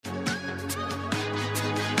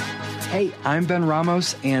Hey, I'm Ben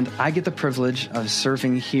Ramos, and I get the privilege of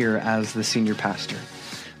serving here as the senior pastor.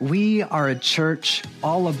 We are a church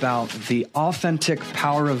all about the authentic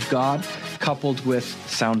power of God coupled with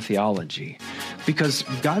sound theology, because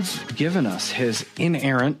God's given us his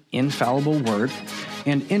inerrant, infallible word,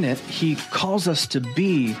 and in it, he calls us to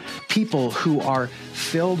be people who are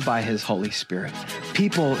filled by his Holy Spirit,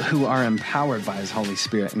 people who are empowered by his Holy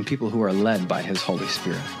Spirit, and people who are led by his Holy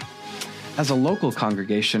Spirit. As a local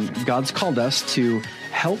congregation, God's called us to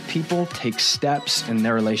help people take steps in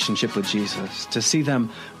their relationship with Jesus, to see them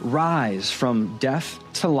rise from death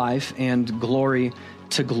to life and glory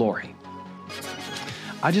to glory.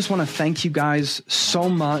 I just want to thank you guys so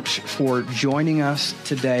much for joining us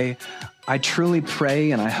today. I truly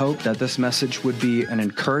pray and I hope that this message would be an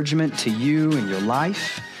encouragement to you in your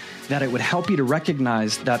life, that it would help you to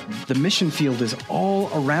recognize that the mission field is all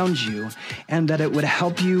around you, and that it would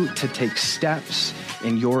help you to take steps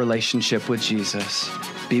in your relationship with Jesus.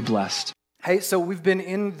 Be blessed. Hey, so we've been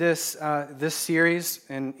in this series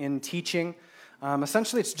in teaching.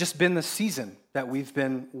 Essentially, it's just been the season that we've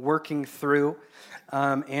been working through,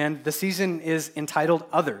 and the season is entitled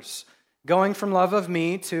Others. Going from love of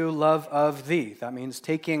me to love of thee. That means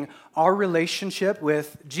taking our relationship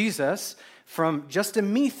with Jesus from just a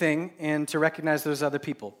me thing and to recognize there's other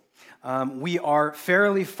people. We are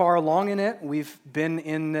fairly far along in it. We've been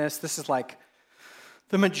in this is like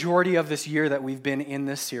the majority of this year that we've been in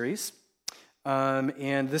this series.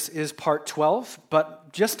 And this is part 12.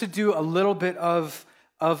 But just to do a little bit of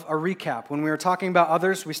a recap, when we were talking about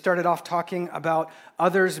others, we started off talking about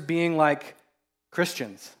others being like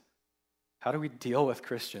Christians. How do we deal with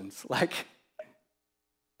Christians? Like,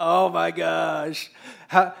 oh my gosh.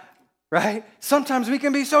 Right? Sometimes we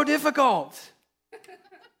can be so difficult.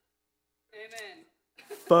 Amen.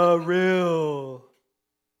 For real.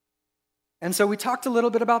 And so we talked a little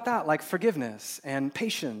bit about that, like forgiveness and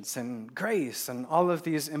patience and grace and all of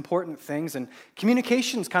these important things. And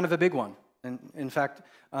communication is kind of a big one. And in fact,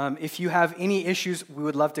 if you have any issues, we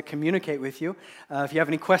would love to communicate with you. If you have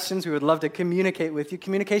any questions, we would love to communicate with you.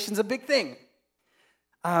 Communication's a big thing.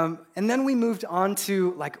 And then we moved on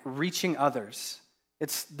to like reaching others.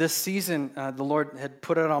 It's this season, the Lord had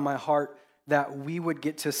put it on my heart that we would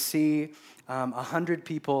get to see 100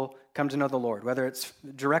 people come to know the Lord, whether it's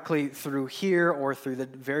directly through here or through the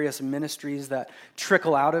various ministries that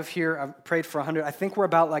trickle out of here. I've prayed for 100. I think we're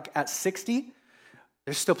about like at 60.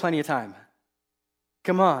 There's still plenty of time.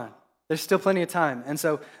 Come on. There's still plenty of time. And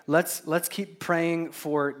so let's keep praying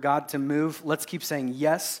for God to move. Let's keep saying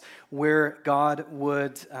yes where God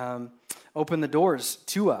would open the doors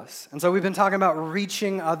to us. And so we've been talking about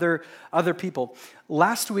reaching other people.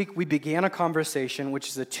 Last week, we began a conversation, which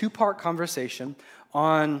is a 2-part conversation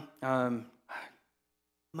on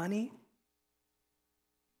money.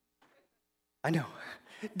 I know.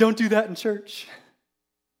 Don't do that in church.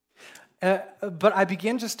 But I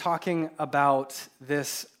began just talking about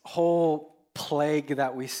this whole plague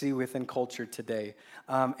that we see within culture today.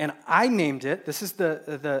 And I named it, this is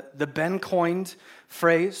the Ben coined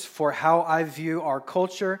phrase for how I view our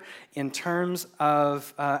culture in terms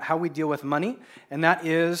of how we deal with money, and that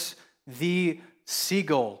is the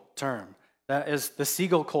seagull term. That is the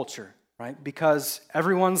seagull culture, right? Because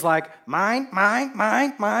everyone's like, mine.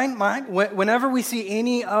 Whenever we see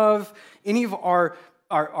any of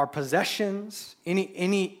our possessions,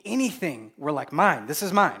 anything, we're like, mine, this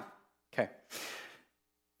is mine. Okay.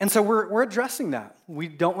 And so we're addressing that. We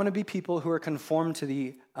don't want to be people who are conformed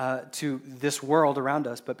to this world around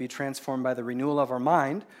us, but be transformed by the renewal of our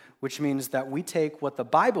mind, which means that we take what the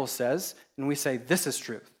Bible says and we say, this is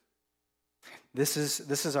truth. This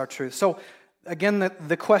is our truth. So again,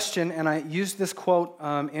 the question, and I used this quote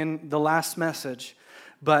in the last message,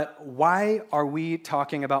 but why are we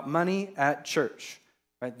talking about money at church?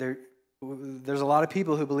 Right? There's a lot of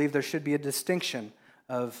people who believe there should be a distinction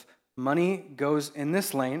of money goes in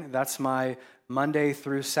this lane. That's my Monday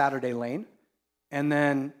through Saturday lane. And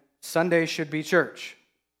then Sunday should be church.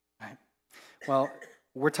 Right? Well,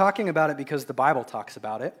 we're talking about it because the Bible talks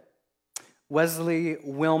about it. Wesley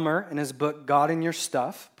Wilmer, in his book, God and Your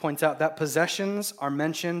Stuff, points out that possessions are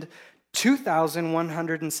mentioned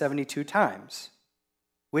 2,172 times,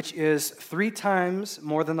 which is 3 times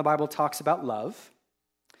more than the Bible talks about love,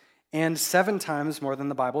 and 7 times more than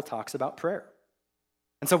the Bible talks about prayer.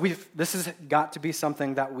 And so this has got to be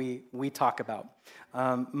something that we talk about,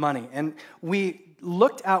 money. And we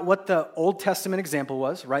looked at what the Old Testament example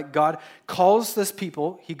was, right? God calls this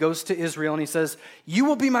people. He goes to Israel and he says, you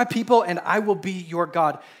will be my people and I will be your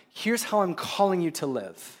God. Here's how I'm calling you to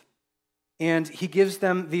live. And he gives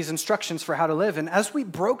them these instructions for how to live. And as we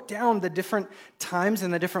broke down the different times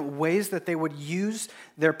and the different ways that they would use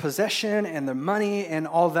their possession and their money and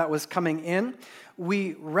all that was coming in,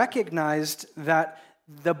 we recognized that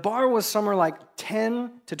the bar was somewhere like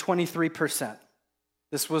 10 to 23%.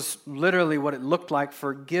 This was literally what it looked like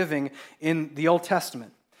for giving in the Old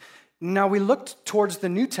Testament. Now, we looked towards the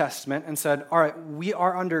New Testament and said, all right, we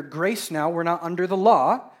are under grace now. We're not under the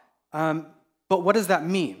law. But what does that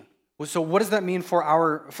mean? So what does that mean for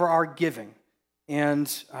our giving? And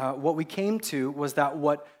what we came to was that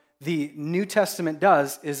what the New Testament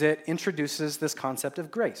does is it introduces this concept of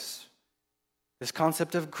grace. This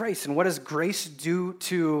concept of grace. And what does grace do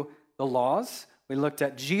to the laws? We looked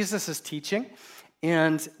at Jesus' teaching.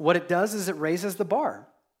 And what it does is it raises the bar.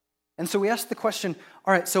 And so we asked the question,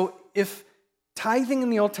 all right, so if tithing in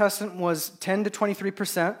the Old Testament was 10 to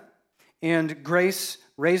 23% and grace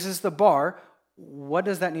raises the bar, what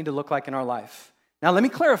does that need to look like in our life? Now, let me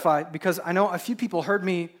clarify, because I know a few people heard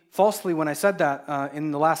me falsely when I said that in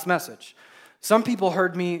the last message. Some people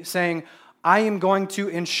heard me saying, I am going to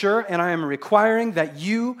ensure and I am requiring that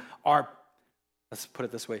you are, let's put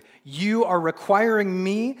it this way, you are requiring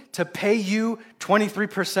me to pay you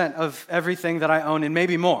 23% of everything that I own and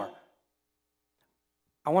maybe more.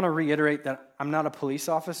 I want to reiterate that I'm not a police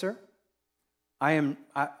officer.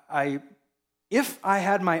 If I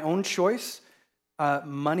had my own choice,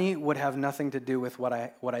 money would have nothing to do with what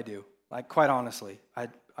I do. Like, quite honestly,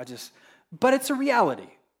 but it's a reality.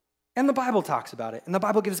 And the Bible talks about it. And the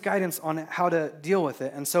Bible gives guidance on how to deal with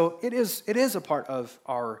it. And so it is a part of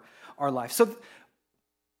our life. So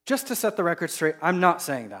just to set the record straight, I'm not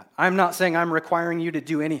saying that. I'm not saying I'm requiring you to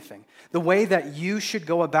do anything. The way that you should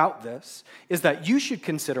go about this is that you should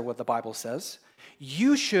consider what the Bible says.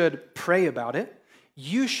 You should pray about it.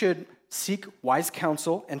 You should seek wise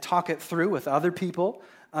counsel and talk it through with other people.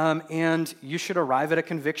 And you should arrive at a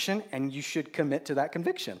conviction, and you should commit to that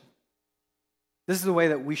conviction. This is the way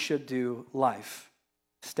that we should do life,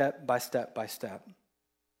 step by step by step.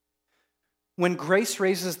 When grace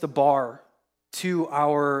raises the bar to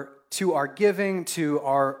our giving, to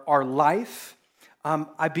our life,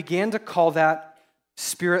 I began to call that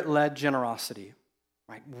Spirit-led generosity.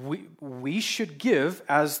 Right? We should give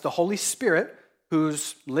as the Holy Spirit who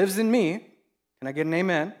lives in me. Can I get an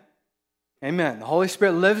amen? Amen. The Holy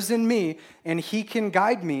Spirit lives in me, and He can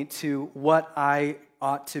guide me to what I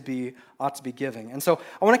ought to be giving. And so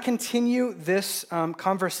I want to continue this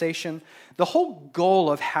conversation. The whole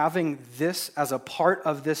goal of having this as a part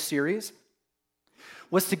of this series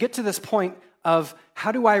was to get to this point of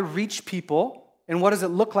how do I reach people, and what does it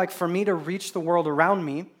look like for me to reach the world around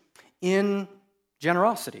me in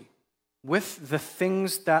generosity with the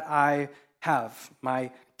things that I have,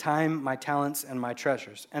 my time, my talents, and my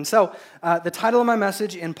treasures. And so the title of my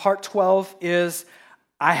message in part 12 is,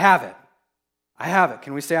 I have it. I have it.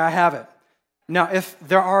 Can we say I have it? Now, if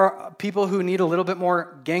there are people who need a little bit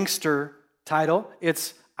more gangster title,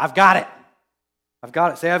 it's I've got it. I've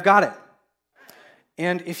got it. Say I've got it.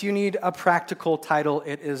 And if you need a practical title,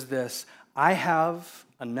 it is this: I have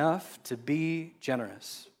enough to be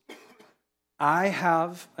generous. I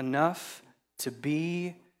have enough to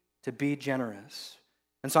be generous.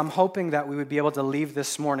 And so I'm hoping that we would be able to leave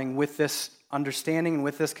this morning with this understanding and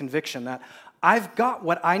with this conviction that I've got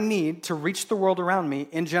what I need to reach the world around me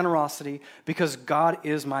in generosity because God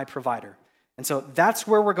is my provider. And so that's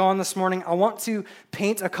where we're going this morning. I want to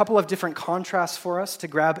paint a couple of different contrasts for us to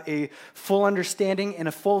grab a full understanding and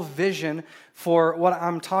a full vision for what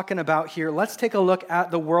I'm talking about here. Let's take a look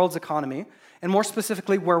at the world's economy, and more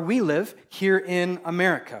specifically where we live here in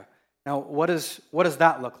America. Now, what does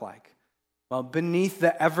that look like? Well, beneath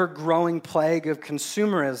the ever-growing plague of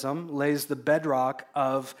consumerism lays the bedrock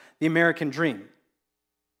of the American dream.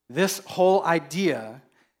 This whole idea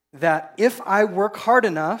that if I work hard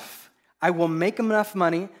enough, I will make enough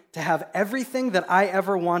money to have everything that I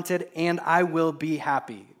ever wanted, and I will be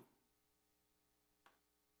happy.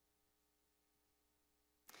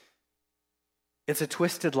 It's a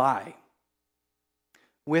twisted lie.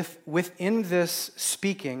 Within this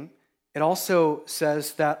speaking, it also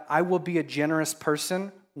says that I will be a generous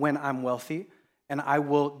person when I'm wealthy, and I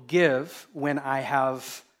will give when I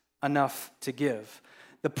have enough to give.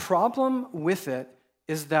 The problem with it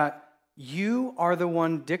is that you are the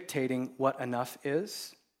one dictating what enough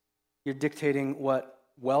is. You're dictating what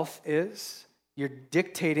wealth is. You're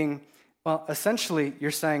dictating, well, essentially,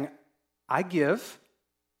 you're saying, I give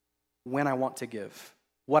when I want to give,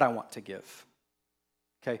 what I want to give.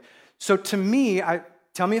 Okay, so to me,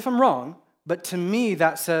 tell me if I'm wrong, but to me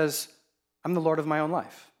that says, I'm the Lord of my own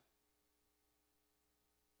life.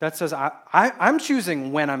 that says I'm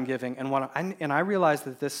choosing when I'm giving and and I realize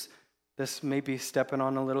that this may be stepping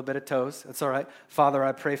on a little bit of toes. That's all right. Father,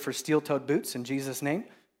 I pray for steel-toed boots in Jesus' name.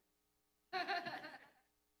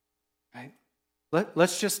 Right?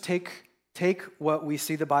 Let's just take what we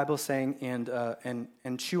see the Bible saying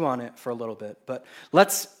and chew on it for a little bit. But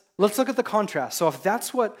let's look at the contrast. So if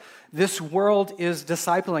that's what this world is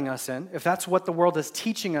discipling us in, if that's what the world is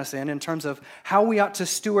teaching us in terms of how we ought to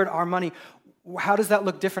steward our money, how does that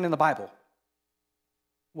look different in the Bible?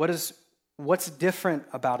 What's different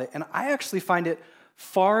about it? And I actually find it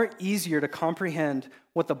far easier to comprehend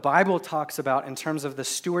what the Bible talks about in terms of the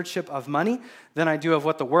stewardship of money than I do of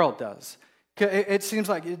what the world does. It seems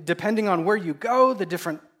like depending on where you go, the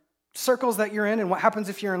different circles that you're in, and what happens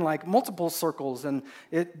if you're in like multiple circles, and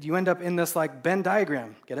you end up in this like Venn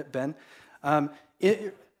diagram. Get it, Ben?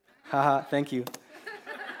 Thank you.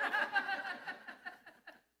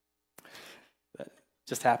 That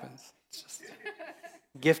just happens. It's just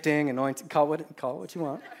gifting, anointing, call it what you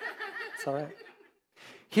want. It's all right.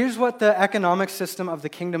 Here's what the economic system of the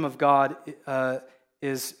kingdom of God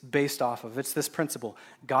is based off of. It's this principle.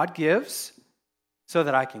 God gives so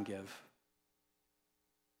that I can give.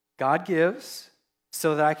 God gives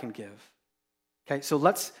so that I can give. Okay, so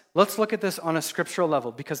let's look at this on a scriptural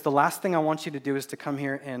level, because the last thing I want you to do is to come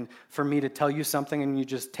here and for me to tell you something and you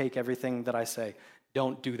just take everything that I say.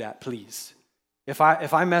 Don't do that, please. If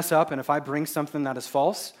I mess up and if I bring something that is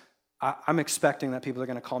false, I'm expecting that people are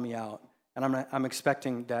going to call me out. And I'm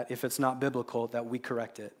expecting that if it's not biblical, that we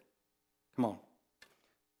correct it. Come on.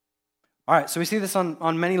 All right, so we see this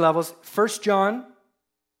on many levels. 1 John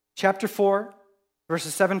chapter 4,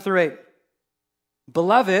 verses 7 through 8.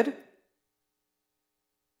 Beloved,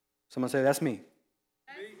 someone say, that's me.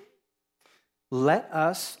 Let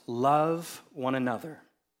us love one another.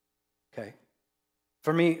 Okay.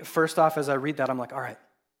 For me, first off, as I read that, I'm like, all right,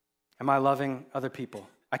 am I loving other people?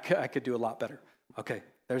 I could do a lot better. Okay,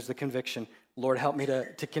 there's the conviction. Lord, help me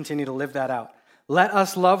to continue to live that out. Let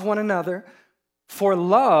us love one another, for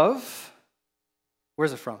love,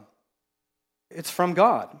 where's it from? It's from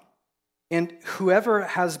God. And whoever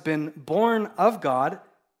has been born of God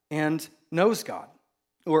and knows God,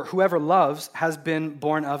 or whoever loves has been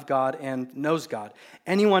born of God and knows God.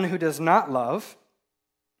 Anyone who does not love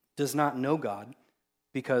does not know God,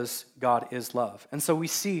 because God is love. And so we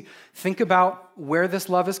see, think about where this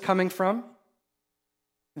love is coming from.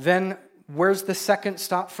 Then where's the second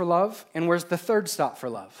stop for love? And where's the third stop for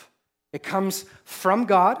love? It comes from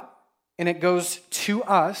God, and it goes to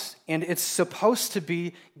us, and it's supposed to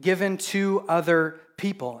be given to other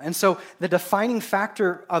people. And so the defining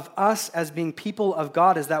factor of us as being people of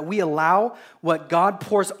God is that we allow what God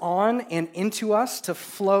pours on and into us to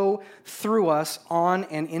flow through us on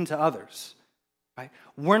and into others. Right?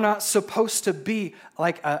 We're not supposed to be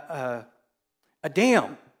like a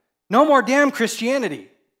dam. No more dam Christianity.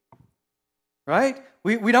 Right?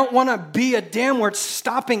 We don't want to be a dam where it's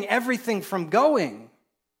stopping everything from going.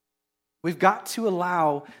 We've got to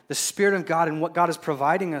allow the Spirit of God and what God is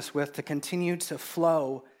providing us with to continue to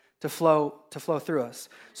flow through us.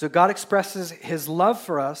 So God expresses His love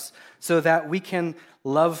for us so that we can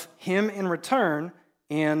love Him in return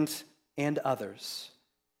and others.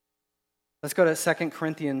 Let's go to 2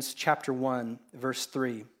 Corinthians chapter 1, verse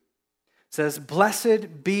 3. It says,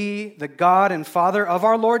 "Blessed be the God and Father of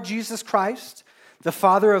our Lord Jesus Christ, the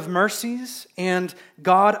Father of mercies and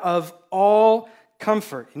God of all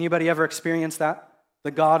comfort." Anybody ever experienced that? The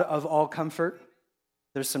God of all comfort?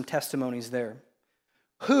 There's some testimonies there.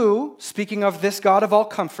 Who, speaking of this God of all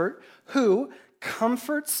comfort, who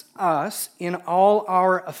comforts us in all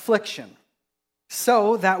our affliction,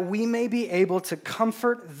 so that we may be able to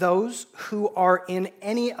comfort those who are in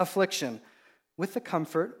any affliction with the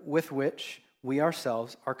comfort with which we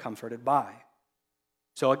ourselves are comforted by.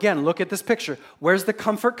 So again, look at this picture. Where's the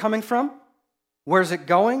comfort coming from? Where's it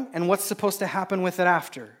going? And what's supposed to happen with it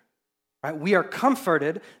after? Right? We are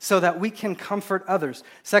comforted so that we can comfort others.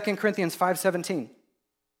 2 Corinthians 5:17.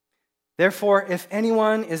 "Therefore, if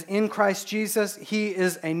anyone is in Christ Jesus, he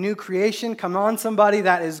is a new creation." Come on, somebody,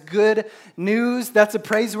 that is good news. That's a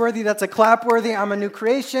praiseworthy, that's a clapworthy. I'm a new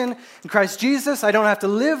creation in Christ Jesus. I don't have to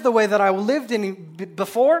live the way that I lived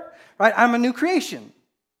before, right? I'm a new creation.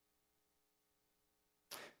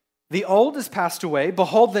 "The old is passed away.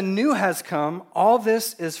 Behold, the new has come. All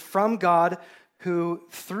this is from God, who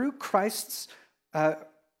through Christ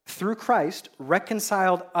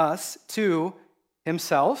reconciled us to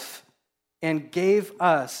Himself and gave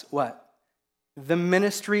us" what? "The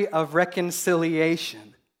ministry of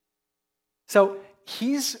reconciliation." So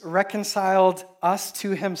He's reconciled us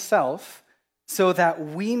to Himself so that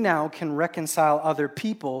we now can reconcile other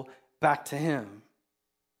people back to him.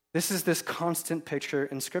 This is this constant picture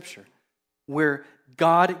in Scripture where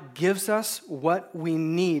God gives us what we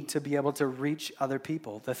need to be able to reach other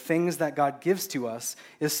people. The things that God gives to us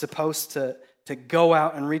is supposed to go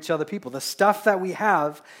out and reach other people. The stuff that we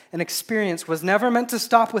have and experience was never meant to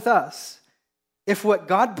stop with us. If what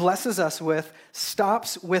God blesses us with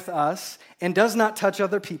stops with us and does not touch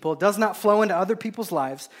other people, does not flow into other people's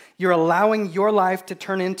lives, you're allowing your life to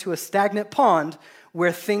turn into a stagnant pond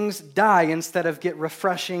where things die instead of get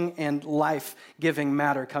refreshing and life-giving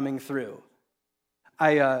matter coming through.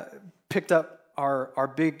 I picked up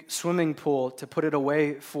our big swimming pool to put it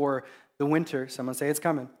away for the winter. Someone say it's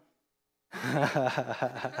coming.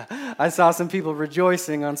 I saw some people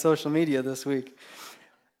rejoicing on social media this week.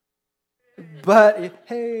 But,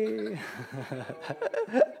 hey,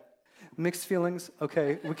 mixed feelings.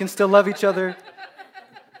 Okay, we can still love each other.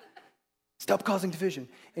 Stop causing division.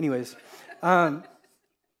 Anyways,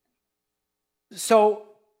 so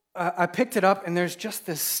I picked it up, and there's just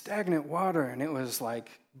this stagnant water, and it was like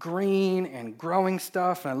green and growing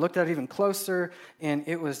stuff, and I looked at it even closer, and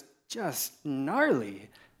it was just gnarly.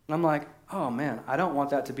 And I'm like, oh man, I don't want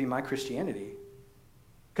that to be my Christianity.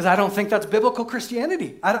 Because I don't think that's biblical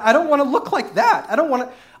Christianity. I don't want to look like that. I don't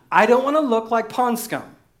want to look like pond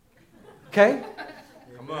scum. Okay?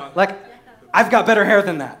 Come on. Like, I've got better hair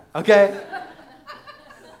than that, okay?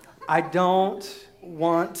 I don't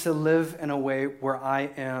want to live in a way where I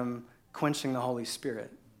am quenching the Holy Spirit.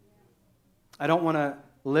 I don't want to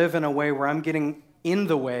live in a way where I'm getting in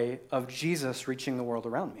the way of Jesus reaching the world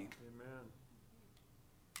around me.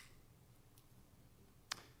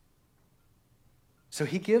 So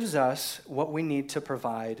he gives us what we need to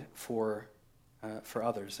provide for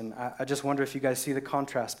others. And I just wonder if you guys see the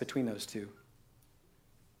contrast between those two.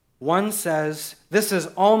 One says, this is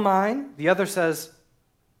all mine. The other says,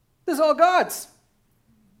 this is all God's.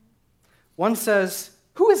 One says,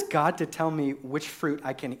 who is God to tell me which fruit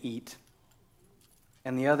I can eat?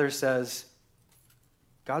 And the other says,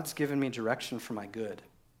 God's given me direction for my good.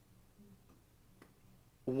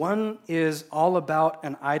 One is all about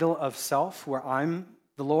an idol of self where I'm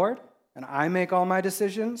the Lord and I make all my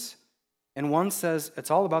decisions. And one says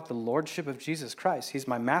it's all about the lordship of Jesus Christ. He's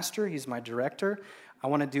my master. He's my director. I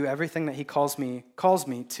want to do everything that he calls me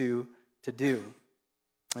to do.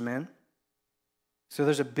 Amen? So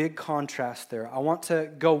there's a big contrast there. I want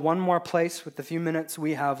to go one more place with the few minutes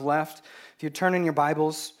we have left. If you turn in your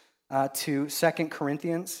Bibles to 2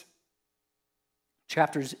 Corinthians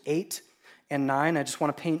chapters 8 and 9. I just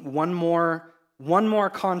want to paint one more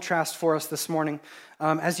contrast for us this morning.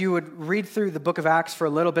 As you would read through the book of Acts for a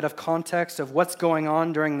little bit of context of what's going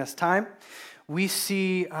on during this time, we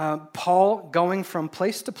see Paul going from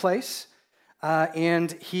place to place,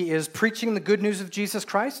 and he is preaching the good news of Jesus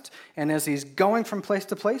Christ. And as he's going from place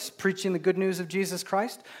to place, preaching the good news of Jesus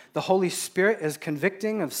Christ, the Holy Spirit is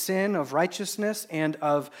convicting of sin, of righteousness, and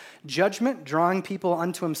of judgment, drawing people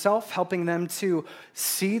unto himself, helping them to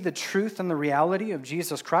see the truth and the reality of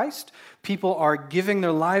Jesus Christ. People are giving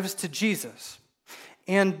their lives to Jesus.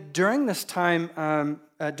 And during this time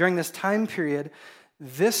period,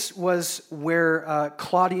 this was where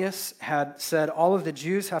Claudius had said all of the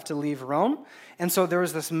Jews have to leave Rome. And so there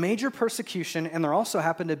was this major persecution, and there also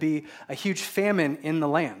happened to be a huge famine in the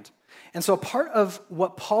land. And so part of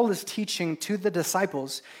what Paul is teaching to the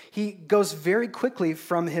disciples, he goes very quickly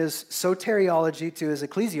from his soteriology to his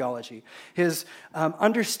ecclesiology, his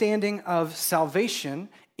understanding of salvation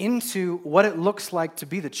into what it looks like to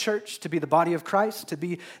be the church, to be the body of Christ, to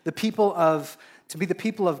be the people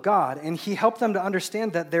of God. And he helped them to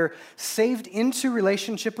understand that they're saved into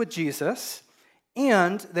relationship with Jesus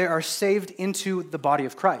and they are saved into the body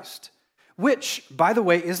of Christ, which, by the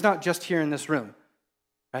way, is not just here in this room,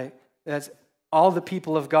 right? That's all the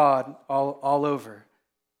people of God all over.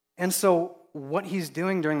 And so what he's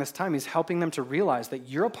doing during this time, he's helping them to realize that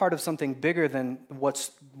you're a part of something bigger than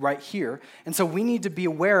what's right here. And so we need to be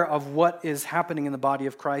aware of what is happening in the body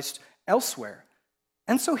of Christ elsewhere.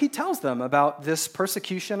 And so he tells them about this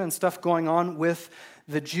persecution and stuff going on with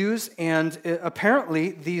the Jews, and apparently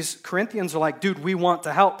these Corinthians are like, dude, we want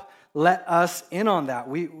to help. Let us in on that.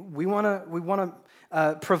 We want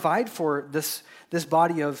to provide for this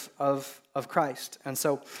body of Christ. And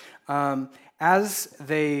so as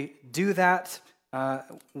they do that,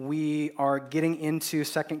 we are getting into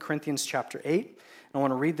 2 Corinthians chapter 8. I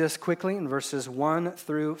want to read this quickly in verses 1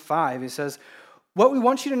 through 5. He says, what we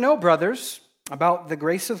want you to know, brothers, about the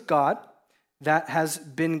grace of God that has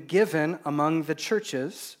been given among the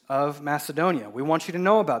churches of Macedonia. We want you to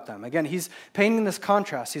know about them. Again, he's painting this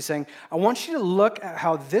contrast. He's saying, I want you to look at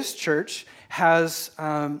how this church has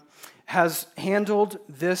handled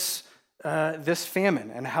this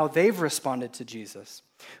famine and how they've responded to Jesus.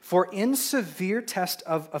 For in severe test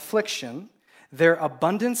of affliction, their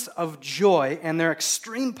abundance of joy and their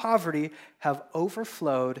extreme poverty have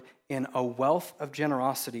overflowed in a wealth of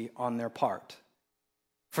generosity on their part.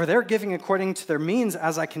 For they're giving according to their means,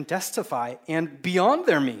 as I can testify, and beyond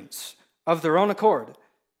their means of their own accord,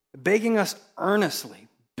 begging us earnestly,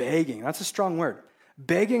 begging, that's a strong word,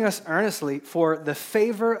 begging us earnestly for the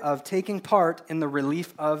favor of taking part in the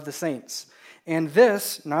relief of the saints. And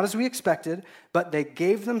this, not as we expected, but they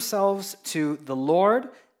gave themselves to the Lord,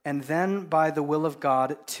 and then by the will of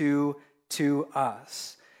God to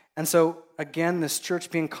us. And so, again, this church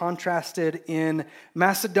being contrasted in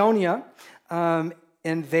Macedonia,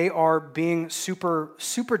 and they are being super,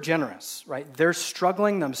 super generous, right? They're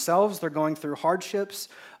struggling themselves. They're going through hardships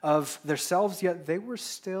of themselves, yet they were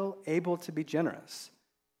still able to be generous.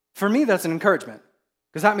 For me, that's an encouragement,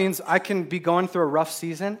 because that means I can be going through a rough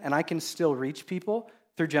season and I can still reach people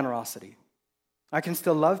through generosity. I can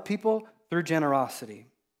still love people through generosity.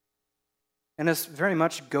 And this very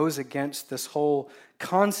much goes against this whole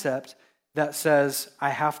concept that says I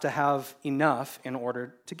have to have enough in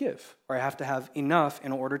order to give, or I have to have enough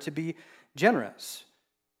in order to be generous.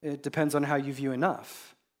 It depends on how you view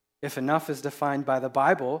enough. If enough is defined by the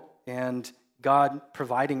Bible and God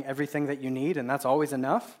providing everything that you need, and that's always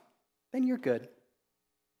enough, then you're good.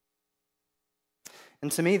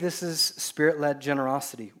 And to me, this is Spirit-led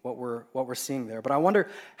generosity, what we're seeing there. But I wonder,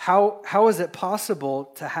 how is it possible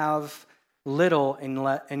to have little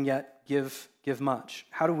and yet give much?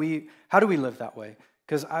 How do we live that way?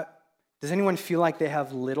 Because does anyone feel like they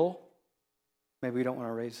have little? Maybe we don't want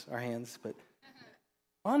to raise our hands, but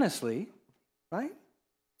honestly, right?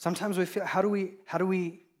 Sometimes we feel, how do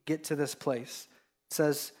we get to this place? It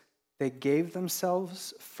says they gave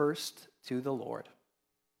themselves first to the Lord.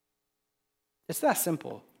 It's that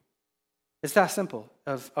simple. It's that simple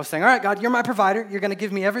of saying, all right, God, you're my provider. You're going to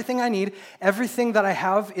give me everything I need. Everything that I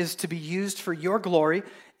have is to be used for your glory.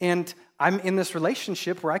 And I'm in this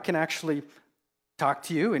relationship where I can actually talk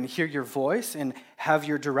to you and hear your voice and have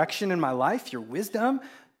your direction in my life, your wisdom.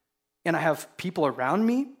 And I have people around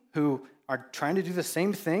me who are trying to do the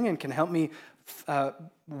same thing and can help me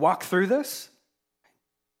walk through this.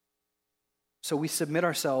 So we submit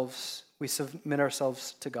ourselves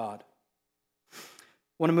to God.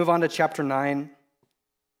 I want to move on to chapter 9,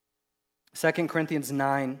 2 Corinthians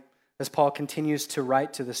 9, as Paul continues to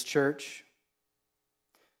write to this church.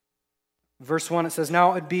 Verse 1, it says,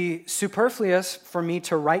 "Now it would be superfluous for me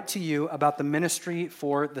to write to you about the ministry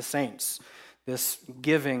for the saints," this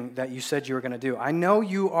giving that you said you were going to do. I know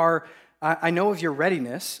of your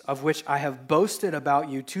readiness, of which I have boasted about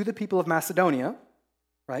you to the people of Macedonia,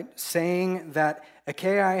 right? Saying that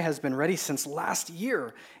Achaia has been ready since last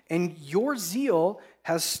year, and your zeal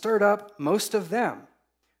has stirred up most of them.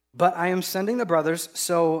 But I am sending the brothers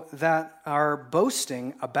so that our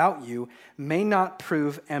boasting about you may not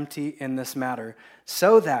prove empty in this matter,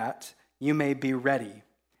 so that you may be ready,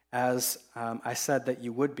 as I said that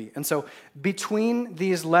you would be. And so between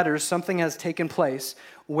these letters, something has taken place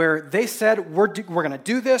where they said, we're going to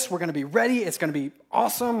do this, we're going to be ready, it's going to be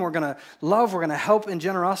awesome, we're going to love, we're going to help in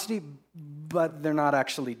generosity, but they're not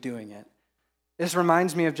actually doing it. This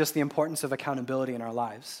reminds me of just the importance of accountability in our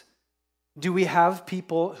lives. Do we have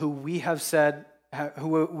people who we have said,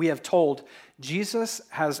 who we have told, Jesus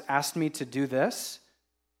has asked me to do this,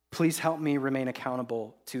 please help me remain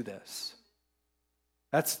accountable to this?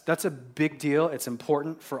 That's a big deal. It's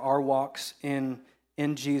important for our walks in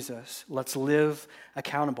Jesus. Let's live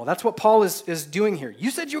accountable. That's what Paul is doing here. You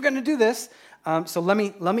said you were going to do this, so let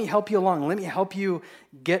me help you along. Let me help you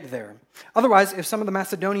get there. Otherwise, if some of the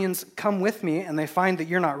Macedonians come with me and they find that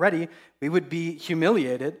you're not ready, we would be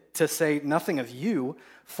humiliated, to say nothing of you,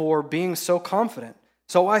 for being so confident.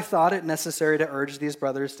 So I thought it necessary to urge these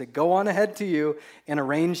brothers to go on ahead to you and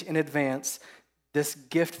arrange in advance this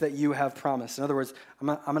gift that you have promised. In other words, I'm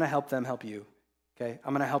going to help them help you. Okay,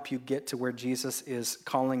 I'm going to help you get to where Jesus is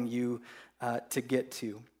calling you to get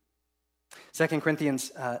to. 2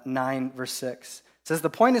 Corinthians 9, verse 6 says, the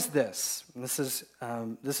point is this, and this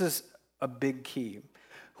is a big key.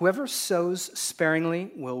 Whoever sows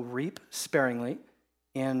sparingly will reap sparingly,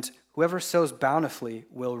 and whoever sows bountifully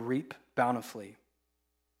will reap bountifully.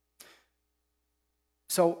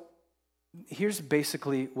 So here's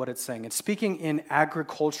basically what it's saying. It's speaking in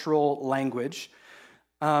agricultural language.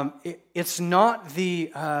 It's not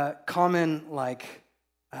the common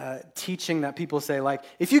teaching that people say, like,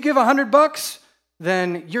 if you give $100,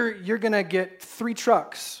 then you're gonna get 3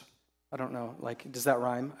 trucks. I don't know, like, does that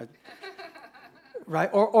rhyme? Right?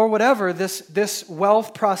 Or whatever, this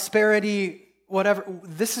wealth, prosperity, whatever,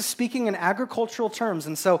 this is speaking in agricultural terms.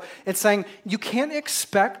 And so it's saying you can't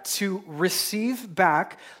expect to receive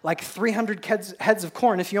back like 300 heads of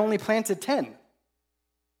corn if you only planted 10.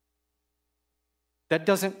 It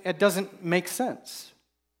doesn't make sense.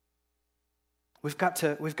 We've got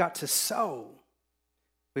to sow.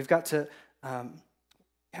 We've got to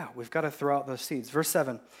throw out those seeds. Verse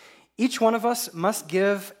 7, each one of us must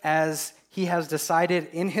give as he has decided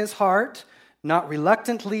in his heart, not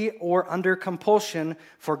reluctantly or under compulsion,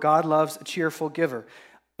 for God loves a cheerful giver.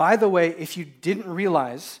 By the way, if you didn't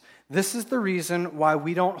realize, this is the reason why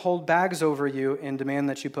we don't hold bags over you and demand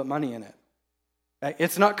that you put money in it.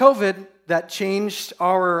 It's not COVID that changed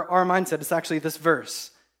our mindset. It's actually this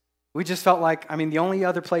verse. We just felt like, the only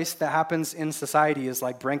other place that happens in society is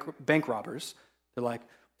like bank robbers. They're like,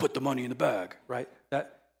 put the money in the bag, right?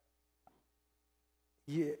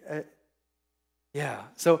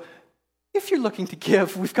 So if you're looking to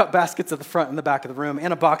give, we've got baskets at the front and the back of the room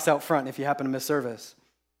and a box out front if you happen to miss service.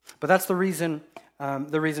 But that's the reason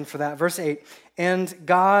for that. Verse 8, and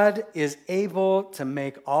God is able to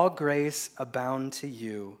make all grace abound to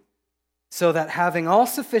you, so that having all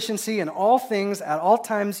sufficiency in all things at all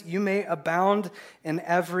times you may abound in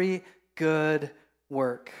every good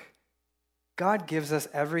work. God gives us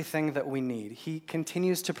everything that we need. He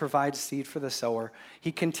continues to provide seed for the sower.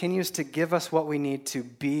 He continues to give us what we need to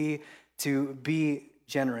be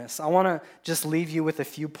generous. I want to just leave you with a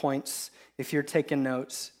few points if you're taking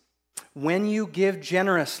notes. When you give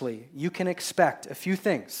generously, you can expect a few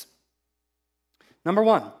things. Number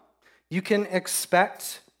one, you can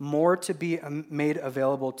expect more to be made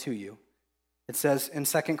available to you. It says in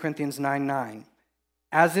 2 Corinthians 9:9,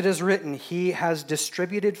 as it is written, he has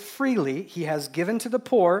distributed freely, he has given to the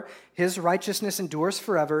poor, his righteousness endures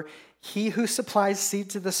forever. He who supplies seed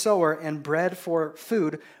to the sower and bread for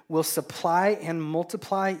food will supply and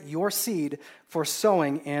multiply your seed for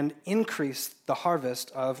sowing and increase the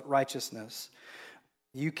harvest of righteousness.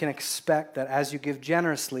 You can expect that as you give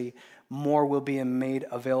generously, more will be made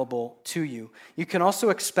available to you. You can also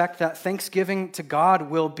expect that thanksgiving to God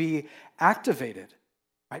will be activated.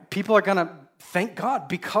 Right? People are going to thank God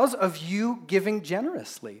because of you giving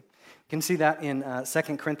generously. You can see that in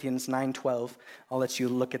 2 Corinthians 9:12. I'll let you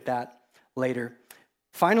look at that later.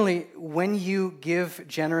 Finally, when you give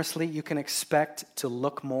generously, you can expect to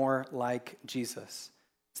look more like Jesus.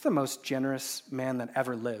 He's the most generous man that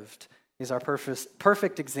ever lived. He's our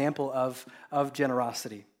perfect example of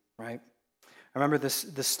generosity, right? I remember this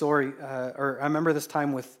story, or I remember this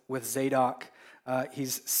time with Zadok.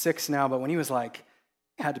 He's 6 now, but when he was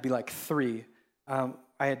had to be 3.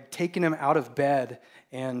 I had taken him out of bed,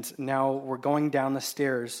 and now we're going down the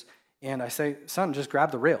stairs, and I say, son, just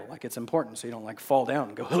grab the rail. It's important so you don't fall down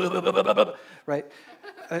and go, right?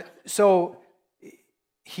 So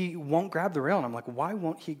he won't grab the rail, and I'm like, why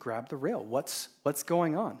won't he grab the rail? What's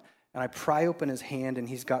going on? And I pry open his hand, and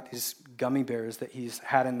he's got these gummy bears that he's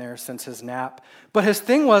had in there since his nap. But his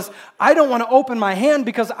thing was, I don't want to open my hand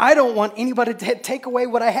because I don't want anybody to take away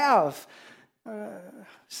what I have.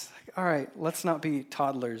 All right, let's not be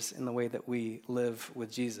toddlers in the way that we live with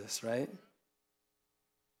Jesus, right?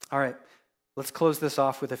 All right, let's close this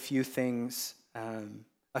off with a few things,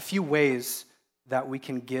 a few ways that we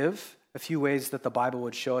can give, a few ways that the Bible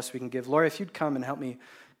would show us we can give. Laura, if you'd come and help me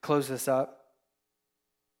close this up.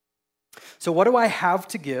 So what do I have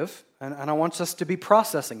to give? And I want us to be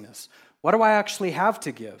processing this. What do I actually have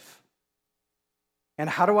to give? And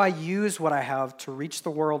how do I use what I have to reach the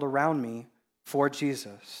world around me for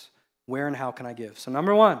Jesus? Where and how can I give? So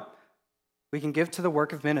number one, we can give to the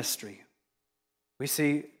work of ministry. We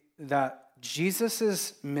see that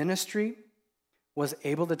Jesus' ministry was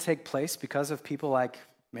able to take place because of people like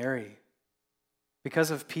Mary,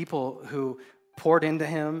 because of people who poured into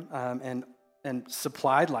him and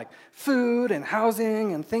supplied food and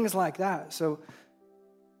housing and things like that. So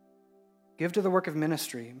give to the work of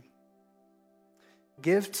ministry.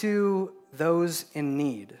 Give to those in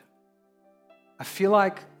need. I feel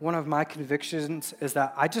like one of my convictions is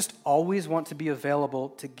that I just always want to be available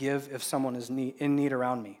to give if someone is in need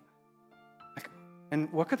around me.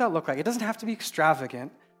 And what could that look like? It doesn't have to be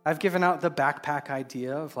extravagant. I've given out the backpack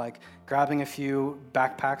idea of grabbing a few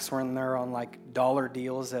backpacks when they're on dollar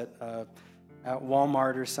deals at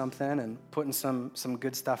Walmart or something and putting some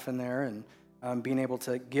good stuff in there and being able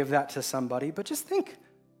to give that to somebody. But just think,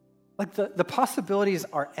 the possibilities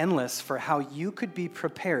are endless for how you could be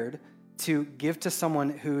prepared to give to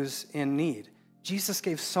someone who's in need. Jesus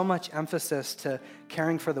gave so much emphasis to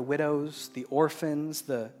caring for the widows, the orphans,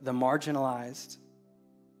 the marginalized.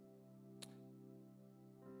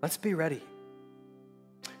 Let's be ready.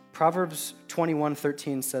 Proverbs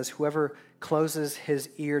 21:13 says, "Whoever closes his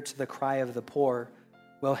ear to the cry of the poor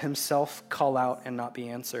will himself call out and not be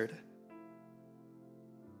answered."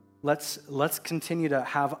 Let's continue to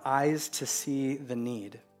have eyes to see the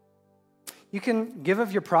need. You can give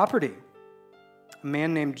of your property. A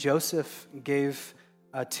man named Joseph gave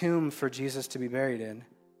a tomb for Jesus to be buried in.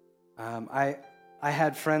 I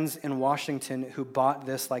had friends in Washington who bought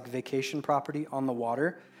this like vacation property on the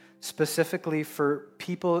water, specifically for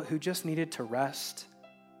people who just needed to rest.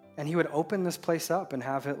 And he would open this place up and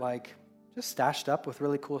have it like just stashed up with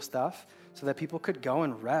really cool stuff so that people could go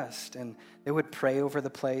and rest. And they would pray over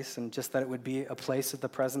the place, and just that it would be a place of the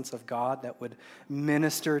presence of God that would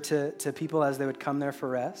minister to people as they would come there for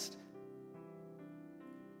rest.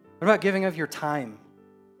 What about giving of your time?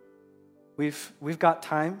 We've got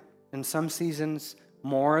time in some seasons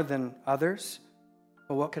more than others.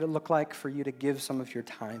 But what could it look like for you to give some of your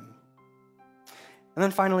time? And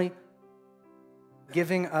then finally,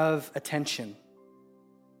 giving of attention.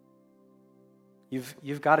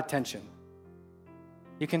 You've got attention.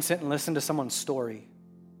 You can sit and listen to someone's story.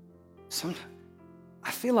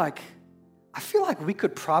 I feel like we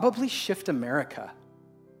could probably shift America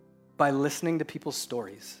by listening to people's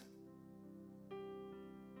stories.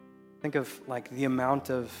 Think of like the amount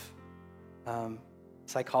of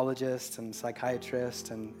psychologists and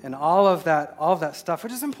psychiatrists and all of that stuff,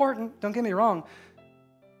 which is important, don't get me wrong.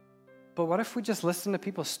 But what if we just listen to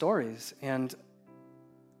people's stories and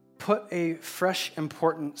put a fresh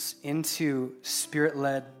importance into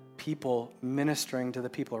Spirit-led people ministering to the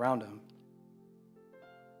people around them?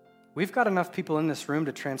 We've got enough people in this room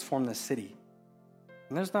to transform this city.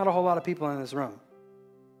 And there's not a whole lot of people in this room.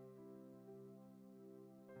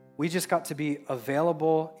 We just got to be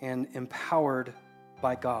available and empowered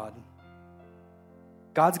by God.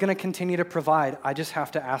 God's going to continue to provide. I just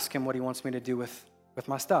have to ask him what he wants me to do with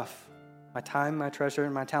my stuff, my time, my treasure,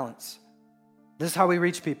 and my talents. This is how we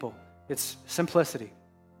reach people. It's simplicity.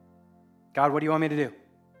 God, what do you want me to do?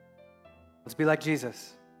 Let's be like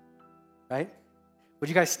Jesus, right? Would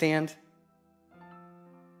you guys stand?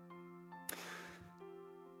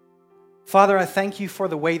 Father, I thank you for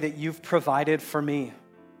the way that you've provided for me.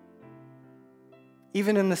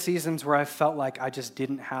 Even in the seasons where I felt like I just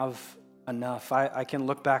didn't have enough, I can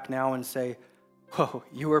look back now and say, whoa,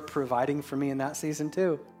 you were providing for me in that season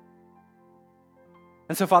too.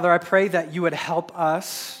 And so, Father, I pray that you would help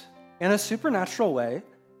us in a supernatural way,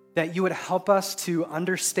 that you would help us to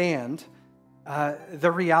understand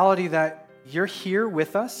the reality that you're here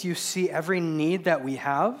with us. You see every need that we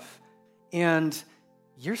have, and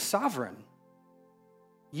you're sovereign.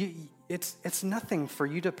 It's nothing for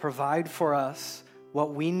you to provide for us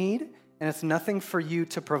what we need, and it's nothing for you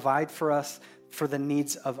to provide for us for the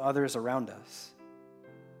needs of others around us.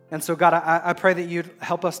 And so, God, I pray that you'd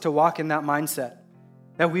help us to walk in that mindset,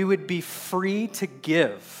 that we would be free to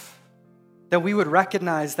give, that we would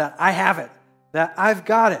recognize that I have it, that I've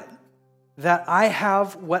got it, that I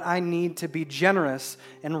have what I need to be generous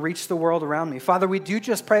and reach the world around me. Father, we do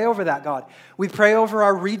just pray over that, God. We pray over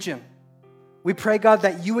our region. We pray, God,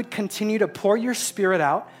 that you would continue to pour your Spirit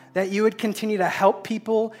out, that you would continue to help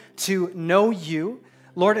people to know you,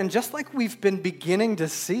 Lord, and just like we've been beginning to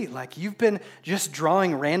see, like you've been just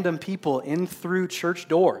drawing random people in through church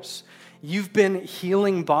doors. You've been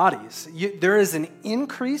healing bodies. There is an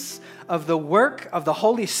increase of the work of the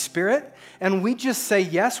Holy Spirit, and we just say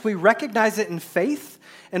yes. We recognize it in faith,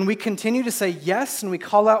 and we continue to say yes, and we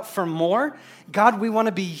call out for more. God, we want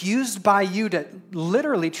to be used by you to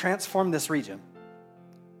literally transform this region.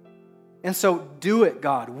 And so do it,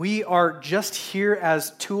 God. We are just here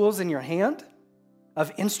as tools in your hand,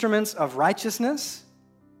 of instruments of righteousness,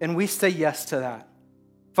 and we say yes to that.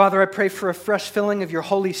 Father, I pray for a fresh filling of your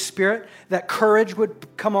Holy Spirit, that courage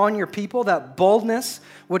would come on your people, that boldness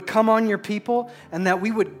would come on your people, and that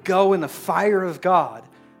we would go in the fire of God,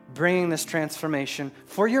 bringing this transformation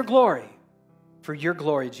for your glory,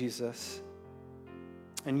 Jesus.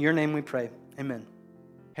 In your name we pray, amen.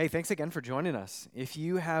 Hey, thanks again for joining us. If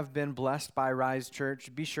you have been blessed by Rise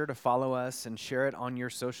Church, be sure to follow us and share it on your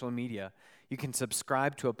social media. You can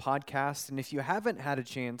subscribe to a podcast, and if you haven't had a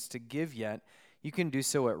chance to give yet, you can do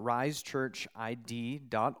so at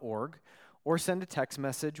risechurchid.org or send a text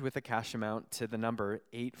message with a cash amount to the number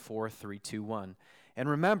 84321. And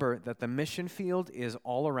remember that the mission field is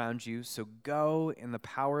all around you, so go in the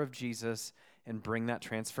power of Jesus and bring that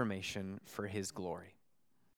transformation for his glory.